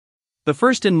The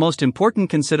first and most important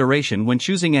consideration when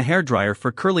choosing a hairdryer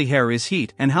for curly hair is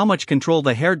heat and how much control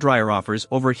the hairdryer offers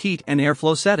over heat and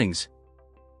airflow settings.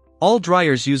 All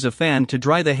dryers use a fan to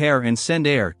dry the hair and send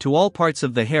air to all parts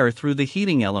of the hair through the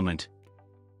heating element.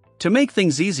 To make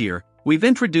things easier, we've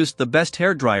introduced the best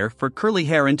hairdryer for curly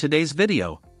hair in today's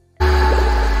video.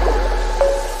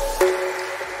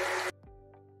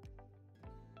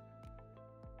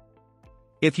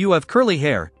 If you have curly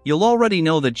hair, you'll already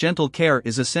know that gentle care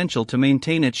is essential to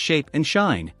maintain its shape and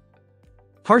shine.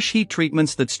 Harsh heat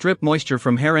treatments that strip moisture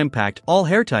from hair impact all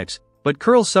hair types, but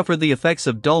curls suffer the effects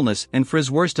of dullness and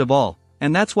frizz worst of all,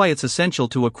 and that's why it's essential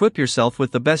to equip yourself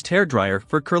with the best hairdryer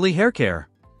for curly hair care.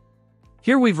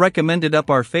 Here we've recommended up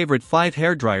our favorite 5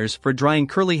 hairdryers for drying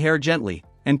curly hair gently,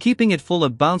 and keeping it full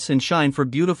of bounce and shine for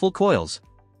beautiful coils.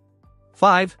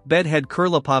 5. Bedhead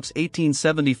Curlipops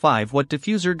 1875 Watt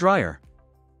Diffuser Dryer.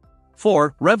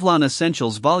 4. Revlon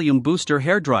Essentials Volume Booster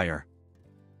Hairdryer.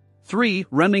 3.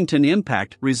 Remington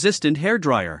Impact Resistant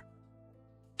Hairdryer.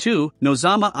 2.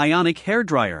 Nozama Ionic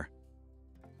Hairdryer.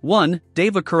 1.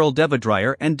 DevaCurl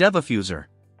DevaDryer and DevaFuser.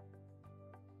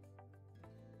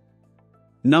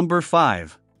 Number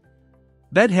 5.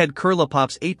 Bedhead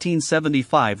Curlipops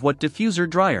 1875 Watt Diffuser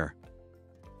Dryer.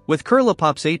 With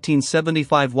Curlipops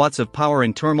 1875 watts of power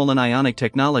and thermal and ionic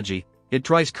technology, it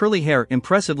dries curly hair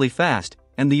impressively fast,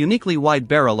 and the uniquely wide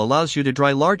barrel allows you to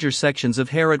dry larger sections of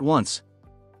hair at once.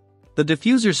 The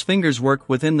diffuser's fingers work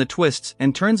within the twists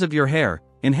and turns of your hair,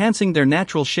 enhancing their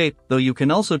natural shape, though you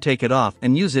can also take it off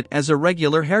and use it as a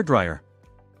regular hairdryer.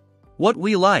 What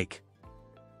we like: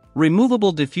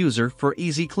 removable diffuser for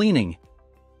easy cleaning,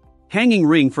 hanging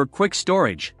ring for quick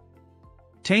storage,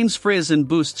 tames frizz and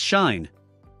boosts shine.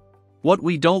 What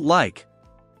we don't like: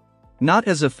 not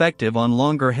as effective on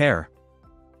longer hair.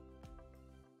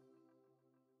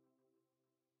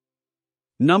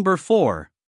 Number 4.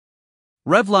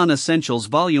 Revlon Essentials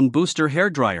Volume Booster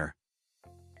Hairdryer.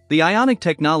 The ionic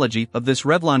technology of this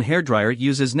Revlon hairdryer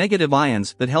uses negative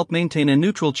ions that help maintain a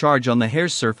neutral charge on the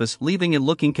hair's surface, leaving it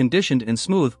looking conditioned and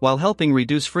smooth while helping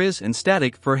reduce frizz and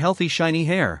static for healthy shiny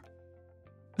hair.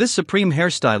 This supreme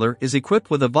hairstyler is equipped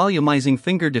with a volumizing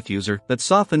finger diffuser that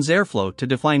softens airflow to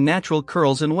define natural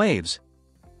curls and waves.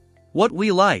 What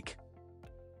we like: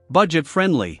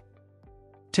 budget-friendly,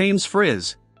 tames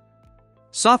frizz,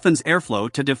 softens airflow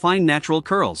to define natural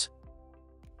curls.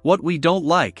 What we don't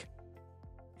like: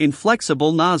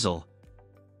 inflexible nozzle.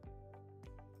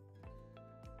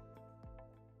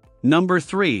 Number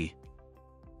 3.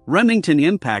 Remington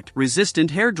Impact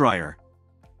Resistant Hairdryer.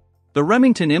 The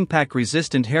Remington Impact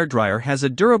Resistant Hairdryer has a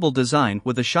durable design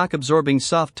with a shock-absorbing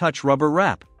soft-touch rubber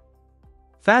wrap.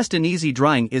 Fast and easy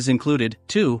drying is included,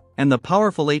 too, and the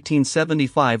powerful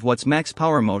 1875 watts max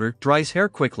power motor dries hair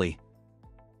quickly.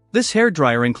 This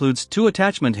hairdryer includes 2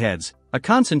 attachment heads, a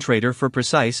concentrator for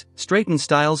precise, straightened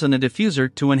styles and a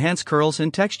diffuser to enhance curls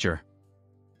and texture.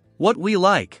 What we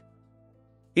like: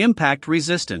 impact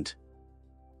resistant,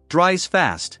 dries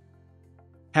fast,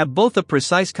 have both a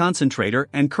precise concentrator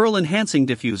and curl enhancing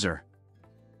diffuser.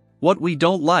 What we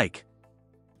don't like: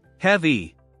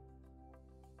 heavy.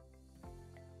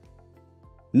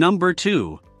 Number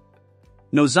 2.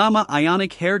 Nozama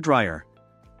Ionic Hairdryer.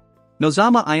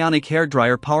 Nozama Ionic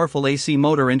Hairdryer powerful AC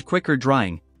motor and quicker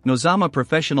drying. Nozama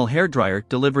Professional Hairdryer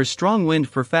delivers strong wind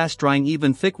for fast drying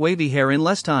even thick wavy hair in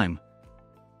less time.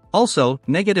 Also,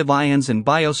 negative ions and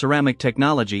bioceramic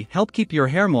technology help keep your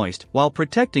hair moist while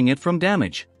protecting it from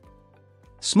damage.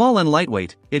 Small and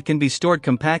lightweight, it can be stored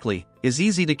compactly, is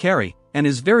easy to carry, and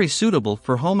is very suitable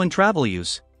for home and travel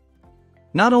use.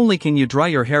 Not only can you dry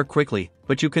your hair quickly,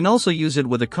 but you can also use it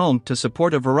with a comb to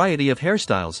support a variety of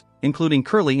hairstyles, including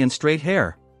curly and straight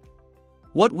hair.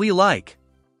 What we like: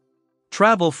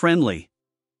 travel-friendly,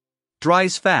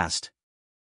 dries fast,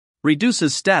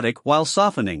 reduces static while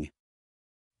softening.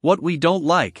 What we don't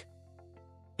like: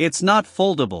 it's not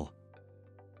foldable.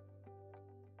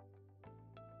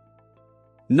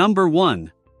 Number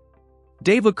 1.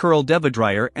 DevaCurl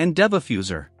DevaDryer and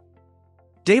DevaFuser.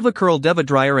 DevaCurl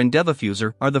DevaDryer and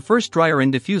DevaFuser are the first dryer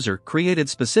and diffuser created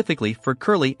specifically for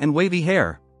curly and wavy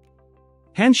hair.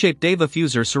 Hand-shaped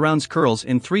DevaFuser surrounds curls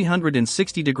in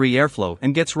 360-degree airflow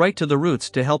and gets right to the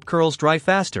roots to help curls dry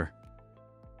faster.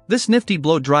 This nifty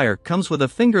blow dryer comes with a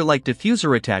finger-like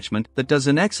diffuser attachment that does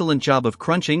an excellent job of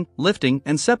crunching, lifting,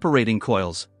 and separating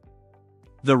coils.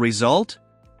 The result?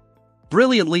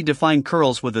 Brilliantly defined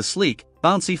curls with a sleek,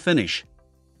 bouncy finish.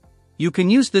 You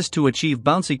can use this to achieve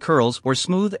bouncy curls or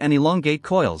smooth and elongate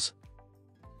coils.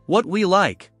 What we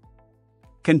like: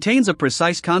 contains a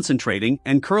precise concentrating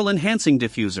and curl enhancing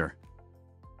diffuser.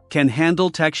 Can handle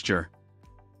texture.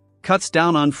 Cuts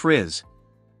down on frizz.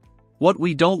 What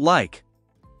we don't like.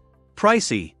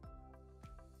 Pricey.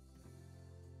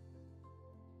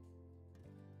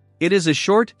 It is a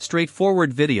short,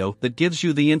 straightforward video that gives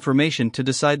you the information to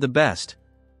decide the best.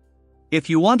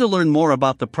 If you want to learn more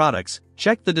about the products,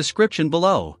 check the description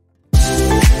below.